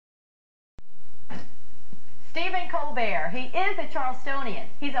Stephen Colbert. He is a Charlestonian.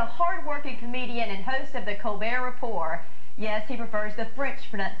 He's a hard-working comedian and host of the Colbert Report. Yes, he prefers the French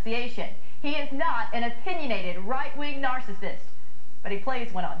pronunciation. He is not an opinionated right-wing narcissist, but he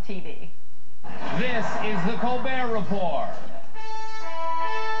plays one on TV. This is the Colbert Report.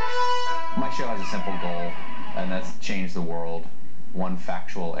 My show has a simple goal, and that's to change the world one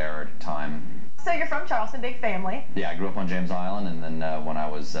factual error at a time. So you're from Charleston, big family. Yeah, I grew up on James Island, and then when I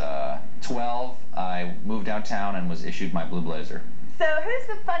was 12, I moved downtown and was issued my blue blazer. So who's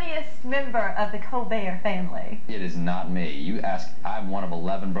the funniest member of the Colbert family? It is not me. You ask, I'm one of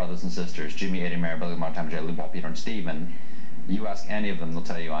 11 brothers and sisters, Jimmy, Eddie, Mary, Billy, Mark, Tom, Jerry, Lou, Paul, Peter, and Stephen. You ask any of them, they'll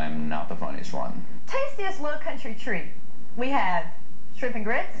tell you I am not the funniest one. Tastiest low country treat. We have shrimp and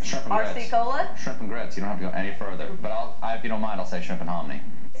grits, Shrimp and grits. RC Cola. Shrimp and grits, you don't have to go any further. But if you don't mind, I'll say shrimp and hominy.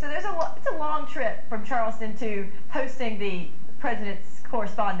 So it's a long trip from Charleston to hosting the President's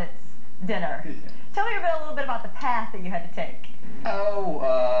Correspondence Dinner. Yeah. Tell me a little bit about the path that you had to take.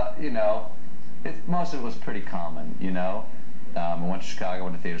 Oh, you know, most of it was pretty common, you know. I went to Chicago,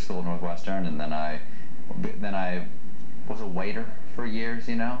 went to theater school at Northwestern, and then I was a waiter for years,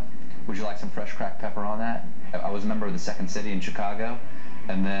 you know. Would you like some fresh cracked pepper on that? I was a member of the Second City in Chicago,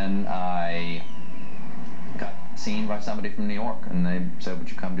 and then I got seen by somebody from New York, and they said, would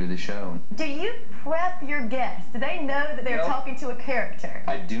you come do this show? Do you prep your guests? Do they know that they're talking to a character?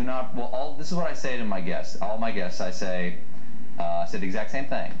 I do not. Well, this is what I say to my guests. All my guests, I say the exact same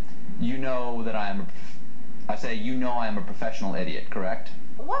thing. You know that you know I am a professional idiot, correct?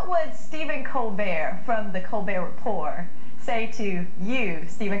 What would Stephen Colbert from the Colbert Report say to you,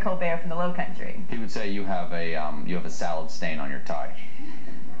 Stephen Colbert from the Low Country? He would say you have a salad stain on your tie.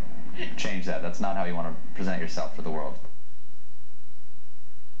 Change that. That's not how you want to present yourself for the world.